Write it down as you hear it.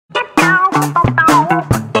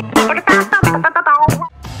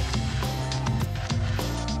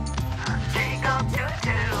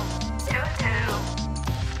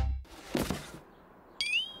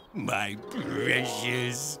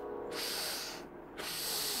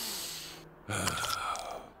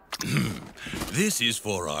This is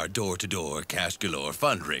for our door-to-door Cash Galore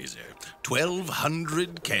fundraiser.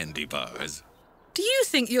 1,200 candy bars. Do you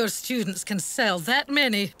think your students can sell that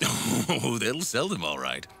many? Oh, they'll sell them all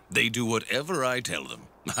right. They do whatever I tell them.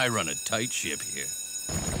 I run a tight ship here.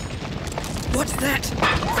 What's that?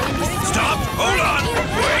 Stop! Hold on!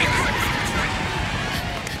 Wait!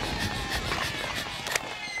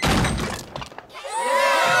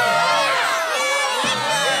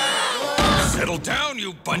 Settle down,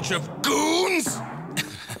 you bunch of goons!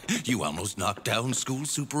 You almost knocked down school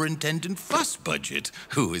superintendent Fuss Budget,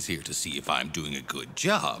 who is here to see if I'm doing a good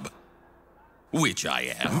job. Which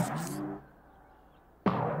I am.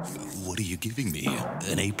 What are you giving me?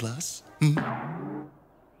 An A+?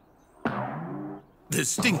 The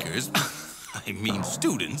stinkers, I mean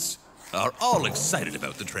students, are all excited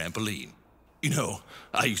about the trampoline. You know,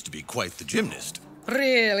 I used to be quite the gymnast.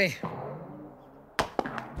 Really?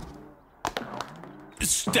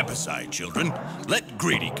 Step aside, children. Let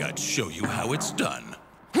Greedy Guts show you how it's done.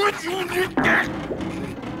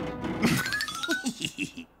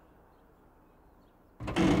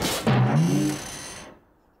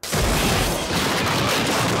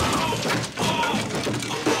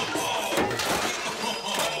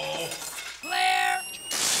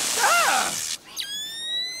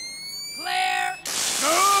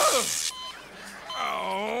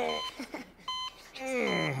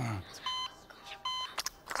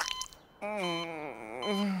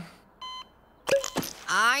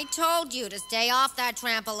 I told you to stay off that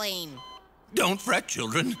trampoline. Don't fret,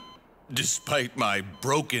 children. Despite my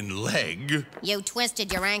broken leg... You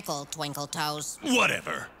twisted your ankle, Twinkle Toes.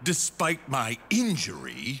 Whatever. Despite my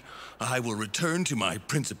injury, I will return to my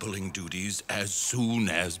principaling duties as soon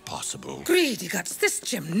as possible. Greedy Guts, this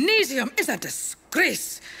gymnasium is a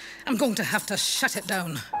disgrace. I'm going to have to shut it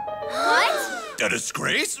down. What? A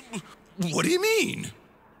disgrace? What do you mean?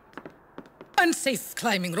 Unsafe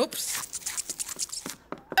climbing ropes.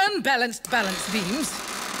 Unbalanced balance beams.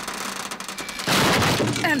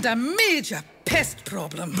 And a major pest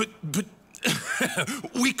problem. But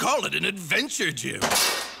we call it an adventure gym.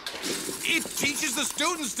 It teaches the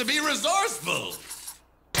students to be resourceful.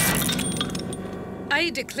 I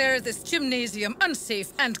declare this gymnasium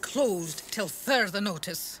unsafe and closed till further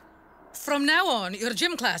notice. From now on, your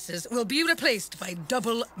gym classes will be replaced by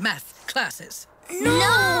double math classes.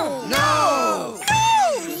 No! No!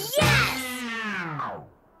 No! Yes!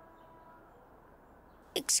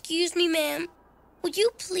 Excuse me, ma'am. Would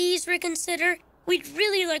you please reconsider? We'd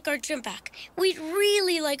really like our gym back. We'd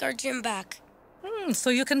really like our gym back. So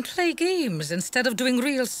you can play games instead of doing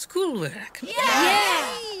real schoolwork.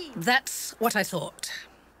 Yeah! That's what I thought.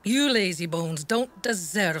 You lazy bones don't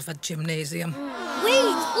deserve a gymnasium.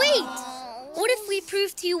 Wait! What if we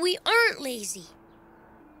prove to you we aren't lazy?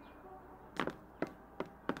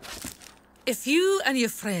 If you and your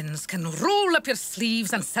friends can roll up your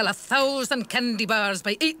sleeves and sell 1,000 candy bars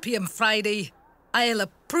by 8 p.m. Friday, I'll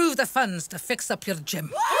approve the funds to fix up your gym.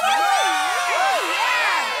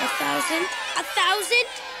 1,000? 1,000?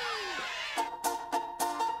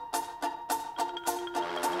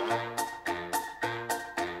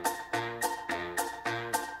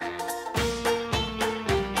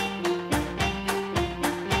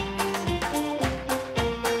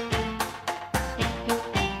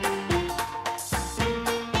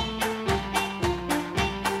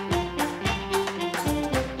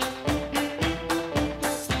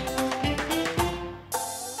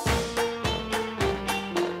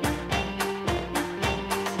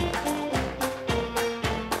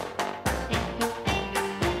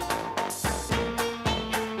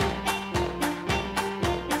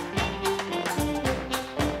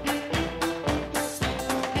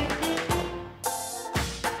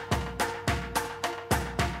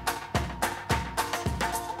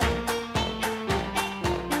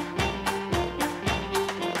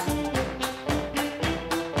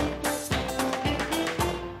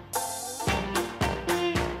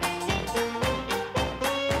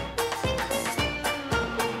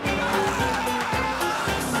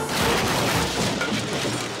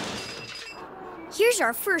 Here's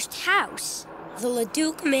our first house. The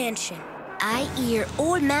Leduc Mansion. I hear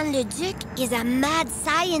Old Man Leduc is a mad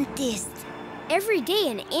scientist. Every day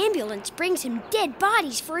an ambulance brings him dead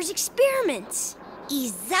bodies for his experiments. He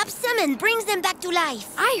zaps them and brings them back to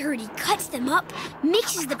life. I heard he cuts them up,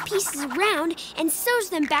 mixes the pieces around, and sews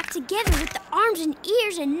them back together with the arms and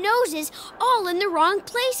ears and noses all in the wrong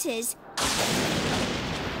places.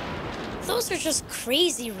 Those are just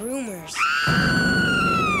crazy rumors.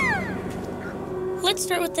 Let's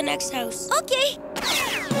start with the next house. Okay.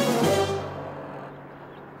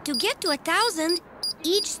 To get to 1,000,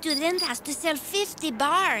 Each student has to sell 50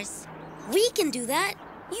 bars. We can do that.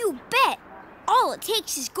 You bet. All it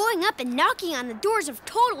takes is going up and knocking on the doors of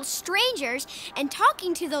total strangers and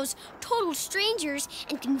talking to those total strangers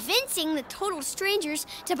and convincing the total strangers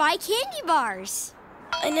to buy candy bars.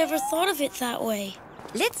 I never thought of it that way.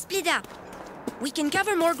 Let's split up. We can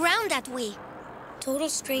cover more ground that way. Total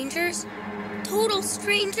strangers? Total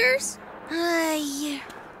strangers? Ay.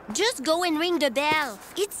 Just go and ring the bell.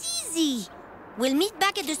 It's easy. We'll meet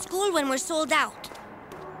back at the school when we're sold out.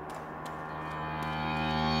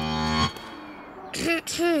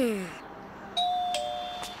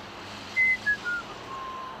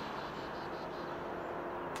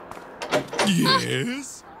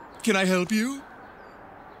 Yes? Can I help you?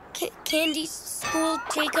 Candy, school,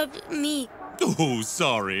 Jacob, me. Oh,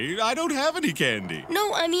 sorry. I don't have any candy.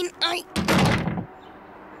 No, I mean,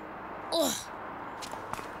 Ugh.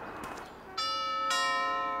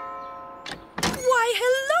 Why,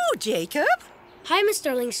 hello, Jacob. Hi, Miss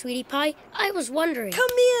Darling, sweetie pie. I was wondering.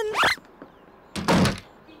 Come in.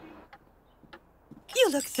 You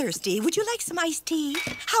look thirsty. Would you like some iced tea?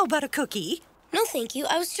 How about a cookie? No, thank you.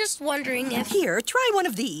 I was just wondering if... Here, try one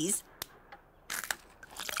of these.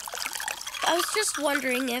 I was just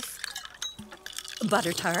wondering if...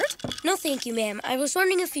 Butter tart? No, thank you, ma'am. I was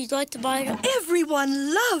wondering if you'd like to buy...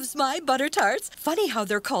 Everyone loves my butter tarts. Funny how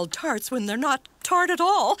they're called tarts when they're not tart at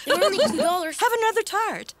all. They're only $2. Have another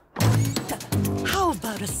tart. How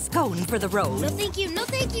about a scone for the road? No, thank you. No,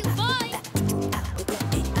 thank you. Bye.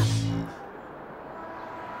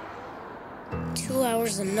 2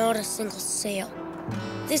 hours and not a single sale.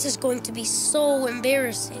 This is going to be so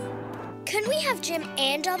embarrassing. Can we have gym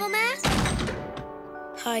and double math?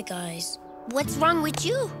 Hi, guys. What's wrong with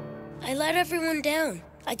you? I let everyone down.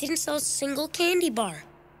 I didn't sell a single candy bar.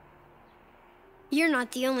 You're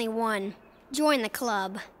not the only one. Join the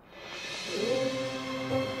club.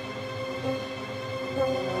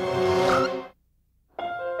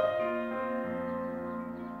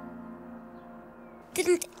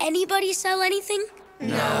 Didn't anybody sell anything?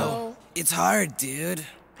 No. It's hard, dude.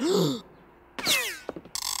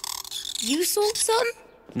 You sold some?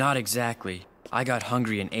 Not exactly. I got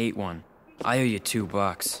hungry and ate one. I owe you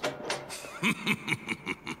 $2.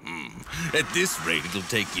 At this rate, it'll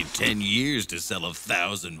take you 10 years to sell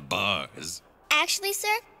 1,000 bars. Actually,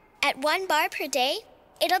 sir, at 1 bar per day,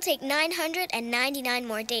 it'll take 999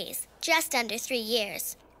 more days. Just under 3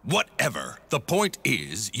 years. Whatever. The point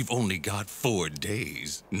is, you've only got 4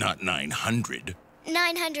 days, not 900.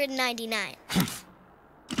 999.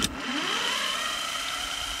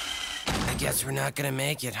 I guess we're not gonna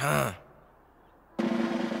make it, huh?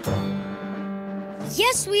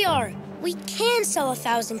 Yes, we are. We can sell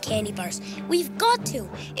 1,000 candy bars. We've got to.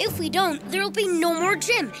 If we don't, there'll be no more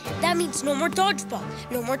gym. That means no more dodgeball,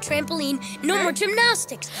 no more trampoline, no more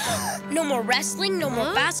gymnastics, no more wrestling, no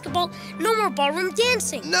more basketball, no more ballroom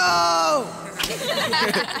dancing. No!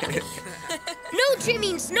 No gym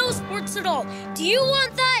means no sports at all. Do you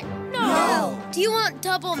want that? No. Do you want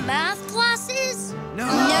double math classes?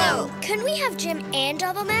 No. Can we have gym and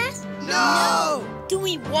double math? No! Do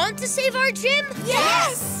we want to save our gym?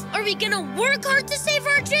 Yes! Are we gonna work hard to save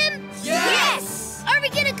our gym? Yes! Are we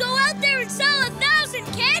gonna go out there and sell 1,000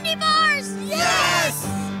 candy bars? Yes!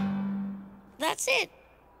 That's it.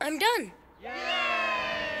 I'm done.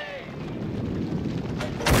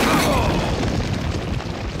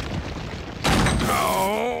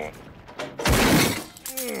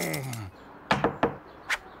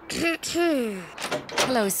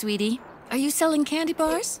 Hello, sweetie. Are you selling candy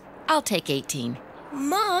bars? I'll take 18.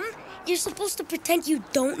 Mom, you're supposed to pretend you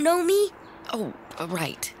don't know me? Oh,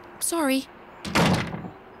 right. Sorry.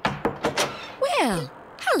 Well,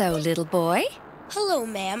 hello, little boy. Hello,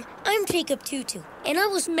 ma'am. I'm Jacob Tutu, and I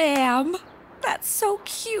was... Ma'am, that's so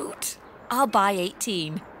cute. I'll buy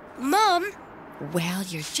 18. Mom! Well,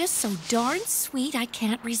 you're just so darn sweet, I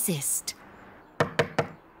can't resist.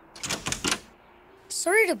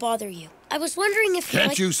 Sorry to bother you. I was wondering if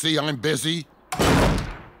Can't you see I'm busy?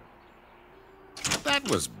 That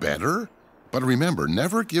was better. But remember,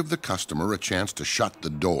 never give the customer a chance to shut the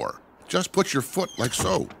door. Just put your foot like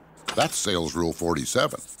so. That's sales rule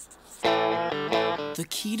 47. The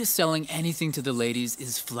key to selling anything to the ladies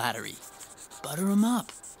is flattery. Butter them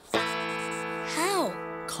up. How?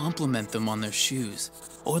 Compliment them on their shoes,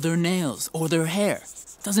 or their nails, or their hair.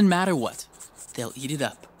 Doesn't matter what. They'll eat it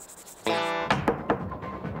up.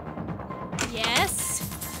 Yes?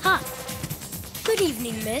 Huh. Good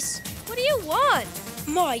evening, miss. What do you want?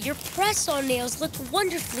 Ma, your press-on nails look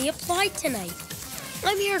wonderfully applied tonight.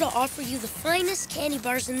 I'm here to offer you the finest candy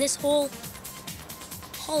bars in this whole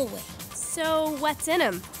hallway. So, what's in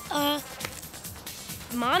them?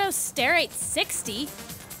 Monosterate 60?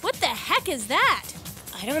 What the heck is that?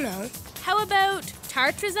 I don't know. How about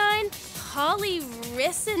tartrazine?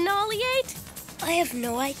 Polyricinoliate? I have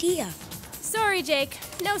no idea. Sorry, Jake.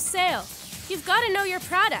 No sale. You've got to know your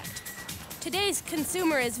product. Today's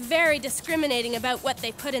consumer is very discriminating about what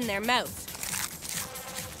they put in their mouth.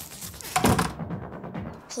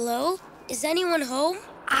 Hello? Is anyone home?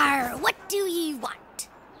 What do ye want?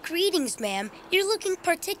 Greetings, ma'am. You're looking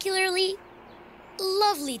particularly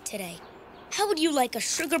lovely today. How would you like a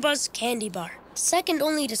Sugar Buzz candy bar? Second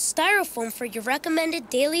only to Styrofoam for your recommended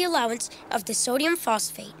daily allowance of the sodium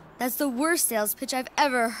phosphate. That's the worst sales pitch I've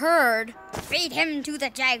ever heard. Feed him to the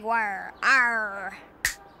jaguar. Arr.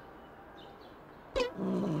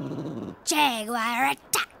 Jaguar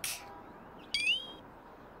attack.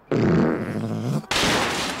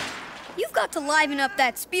 You've got to liven up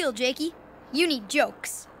that spiel, Jakey. You need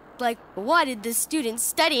jokes. Like, why did the student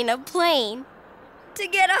study in a plane? To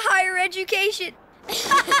get a higher education.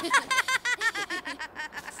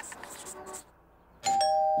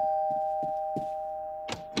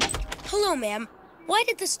 Hello, ma'am. Why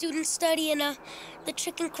did the student study in the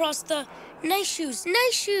chicken cross the nice shoes?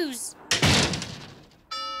 Nice shoes!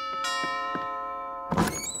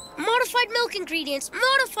 Modified milk ingredients!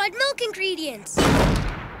 Modified milk ingredients!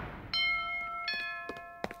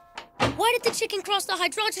 Why did the chicken cross the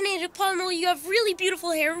hydrogenated polymer? You have really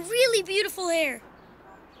beautiful hair, really beautiful hair.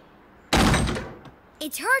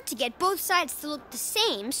 It's hard to get both sides to look the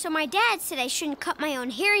same, so my dad said I shouldn't cut my own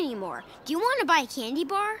hair anymore. Do you want to buy a candy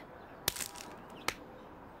bar?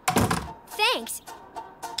 Thanks.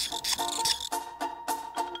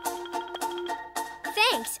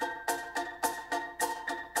 Thanks.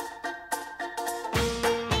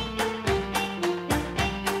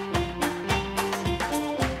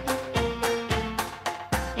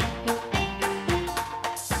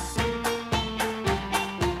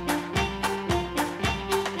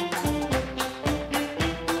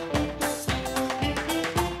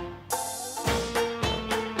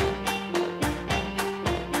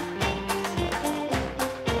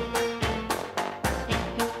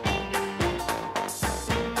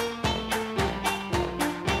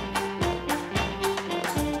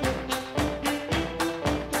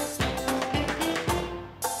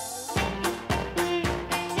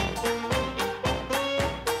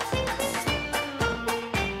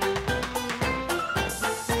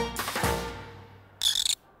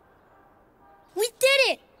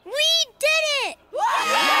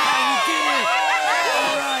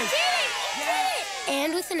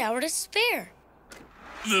 To spare.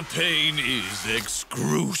 The pain is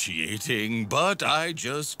excruciating, but I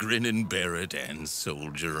just grin and bear it and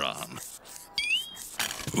soldier on.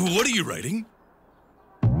 What are you writing?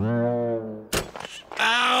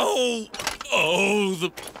 Ow! Oh,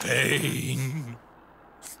 the pain.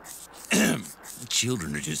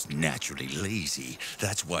 Children are just naturally lazy.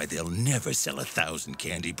 That's why they'll never sell 1,000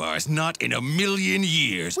 candy bars, not in a million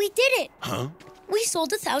years. We did it! Huh? We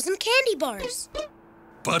sold 1,000 candy bars.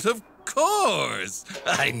 But of course!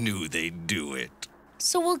 I knew they'd do it.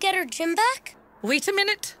 So we'll get our gym back? Wait a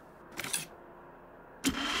minute.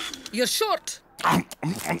 You're short.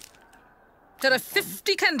 There are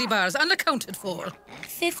 50 candy bars unaccounted for.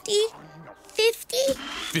 50? 50?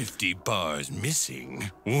 50 bars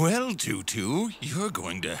missing. Well, Tutu, you're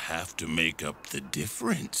going to have to make up the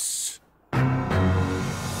difference. Okay,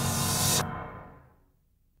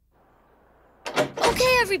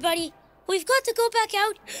 everybody. We've got to go back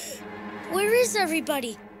out. Where is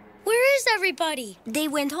everybody? Where is everybody? They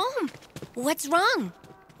went home. What's wrong?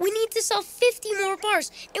 We need to sell 50 more bars,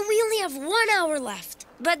 and we only have 1 hour left.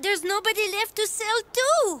 But there's nobody left to sell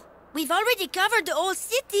too. We've already covered the whole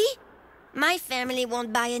city. My family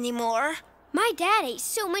won't buy anymore. My dad ate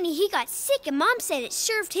so many he got sick, and Mom said it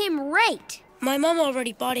served him right. My mom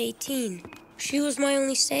already bought 18. She was my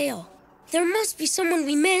only sale. There must be someone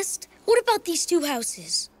we missed. What about these 2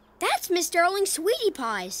 houses? That's Mr. Erling's Sweetie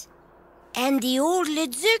Pies. And the old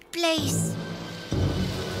Leduc place.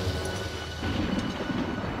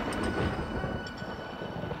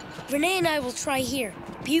 Renee and I will try here.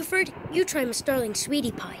 Buford, you try Miss Starling's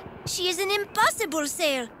Sweetie Pie. She is an impossible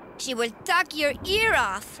sale. She will talk your ear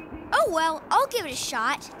off. Oh, well, I'll give it a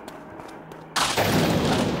shot.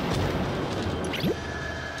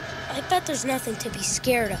 I bet there's nothing to be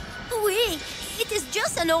scared of. Oui, it is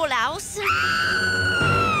just an old house.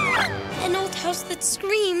 An old house that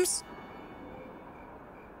screams.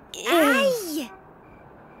 Aye!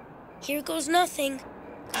 Here goes nothing.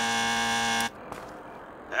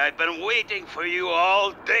 I've been waiting for you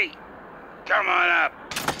all day. Come on up.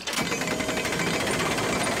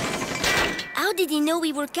 How did he know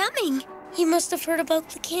we were coming? He must have heard about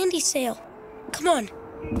the candy sale. Come on.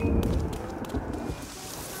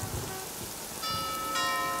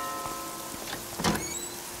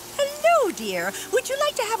 Hello, dear. Would you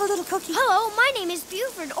like to have a little cookie? Hello, my name is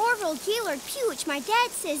Buford Orville Gaylord Pugh, which my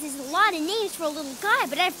dad says is a lot of names for a little guy,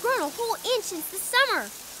 but I've grown a whole inch since the summer.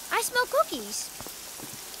 I smell cookies.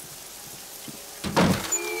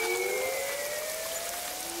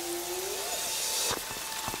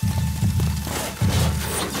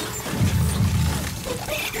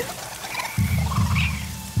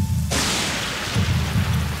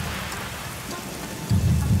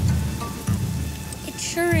 It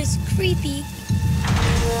sure is creepy.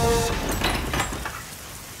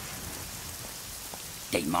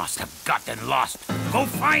 They must have gotten lost. Go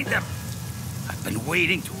find them. I've been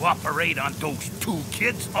waiting to operate on those two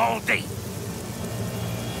kids all day.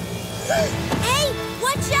 Hey,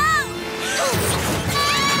 watch out!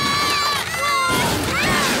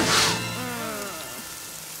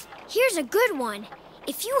 Here's a good one.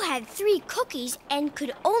 If you had 3 cookies and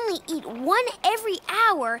could only eat one every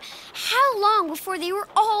hour, how long before they were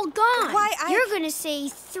all gone? Why, You're gonna say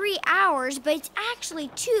 3 hours, but it's actually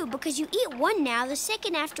 2 because you eat one now, the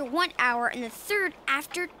second after 1 hour, and the third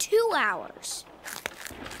after 2 hours.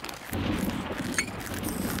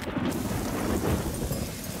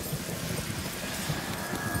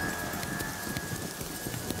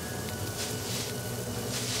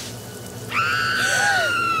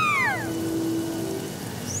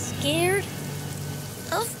 Scared?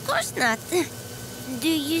 Of course not. Do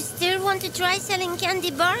you still want to try selling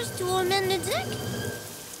candy bars to old man Leduc?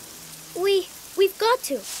 We've got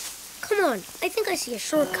to. Come on, I think I see a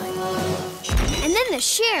shortcut. And then the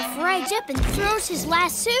sheriff rides up and throws his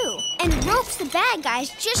lasso and ropes the bad guys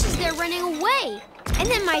just as they're running away. And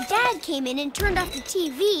then my dad came in and turned off the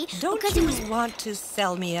TV because Don't it was... you want to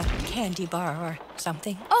sell me a candy bar or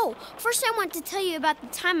something? Oh, first I want to tell you about the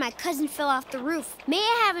time my cousin fell off the roof. May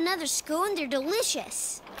I have another scone? They're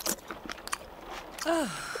delicious.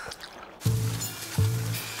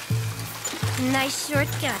 Nice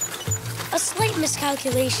shortcut. A slight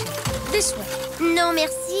miscalculation. This way. No,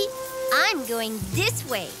 merci. I'm going this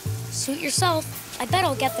way. Suit yourself. I bet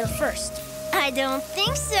I'll get there first. I don't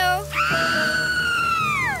think so.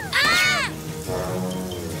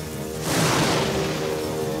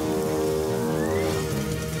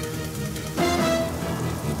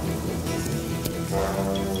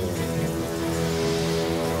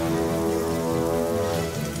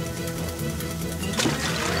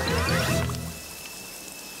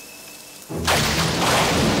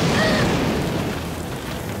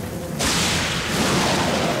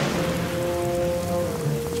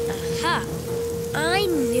 Aha! I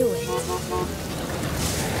knew it.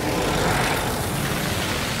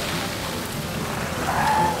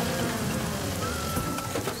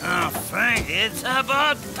 Enfin, it's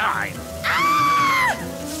about time.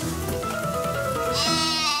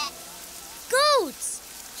 Goats!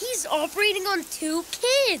 He's operating on 2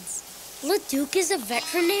 kids. Leduc is a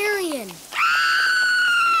veterinarian.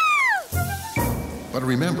 But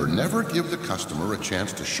remember, never give the customer a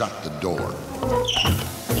chance to shut the door.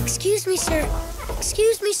 Excuse me, sir.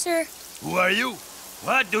 Excuse me, sir. Who are you?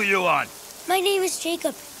 What do you want? My name is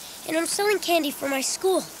Jacob, and I'm selling candy for my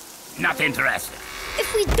school. Not interested.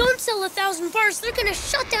 If we don't sell 1,000 bars, they're gonna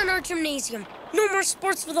shut down our gymnasium. No more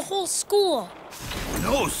sports for the whole school.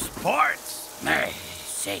 No sports? Mais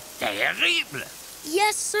c'est terrible.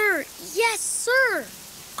 Yes, sir. Yes, sir.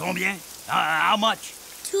 Combien? How much?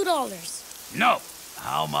 $2. No.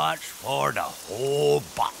 How much for the whole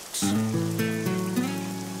box?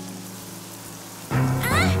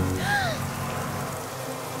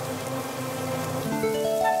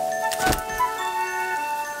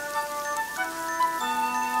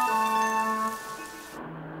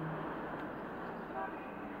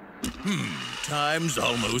 Time's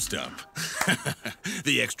almost up.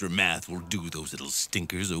 The extra math will do those little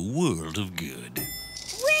stinkers a world of good.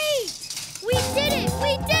 Wait! We did it!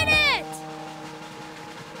 We did it!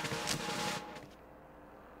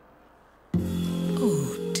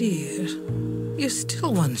 Oh, dear. You're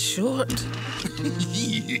still one short.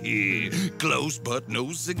 Yeah, close but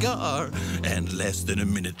no cigar. And less than a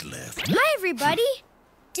minute left. Hi, everybody.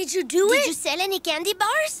 Did you do Did you sell any candy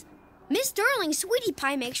bars? Miss Darling's Sweetie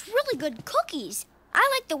Pie makes really good cookies. I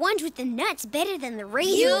like the ones with the nuts better than the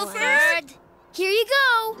raisin ones. Buford! Here you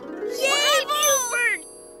go. Yay, Buford!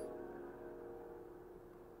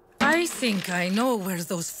 I think I know where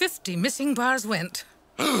those 50 missing bars went.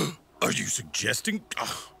 Are you suggesting?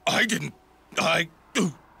 I didn't. I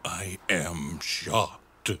am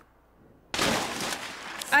shocked.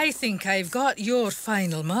 I think I've got your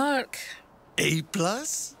final mark. A+?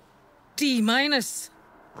 D-.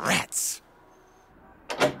 Rats.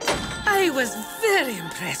 I was very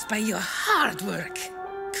impressed by your hard work.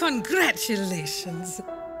 Congratulations.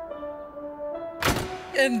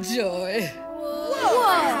 Enjoy.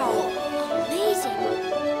 Whoa! Amazing.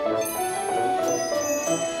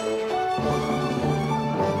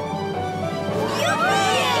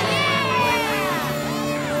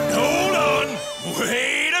 Hold on!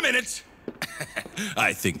 Wait a minute!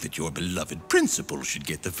 I think that your beloved principal should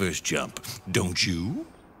get the first jump, don't you?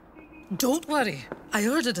 Don't worry. I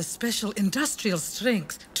ordered a special industrial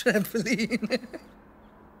strength trampoline.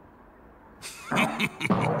 Help!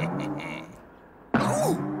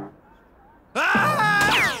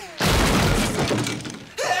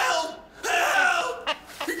 Help!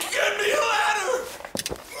 Get me a ladder!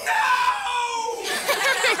 No!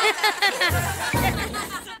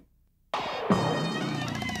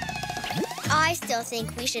 I still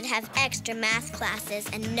think we should have extra math classes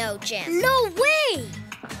and no gym. No way!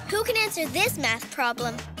 Who can answer this math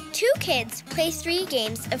problem? 2 kids play 3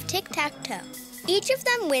 games of tic-tac-toe. Each of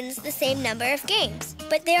them wins the same number of games,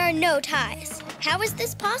 but there are no ties. How is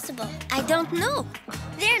this possible? I don't know.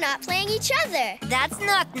 They're not playing each other. That's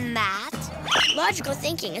not math. Logical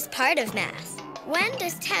thinking is part of math. When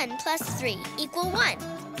does 10 plus 3 equal 1?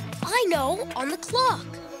 I know, on the clock.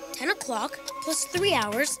 10 o'clock plus 3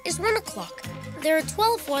 hours is 1 o'clock. There are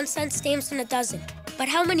 12 1-cent stamps in a dozen. But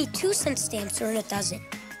how many 2-cent stamps are in a dozen?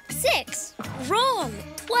 6. Wrong!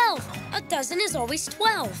 12. A dozen is always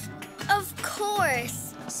 12. Of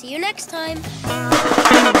course. See you next time.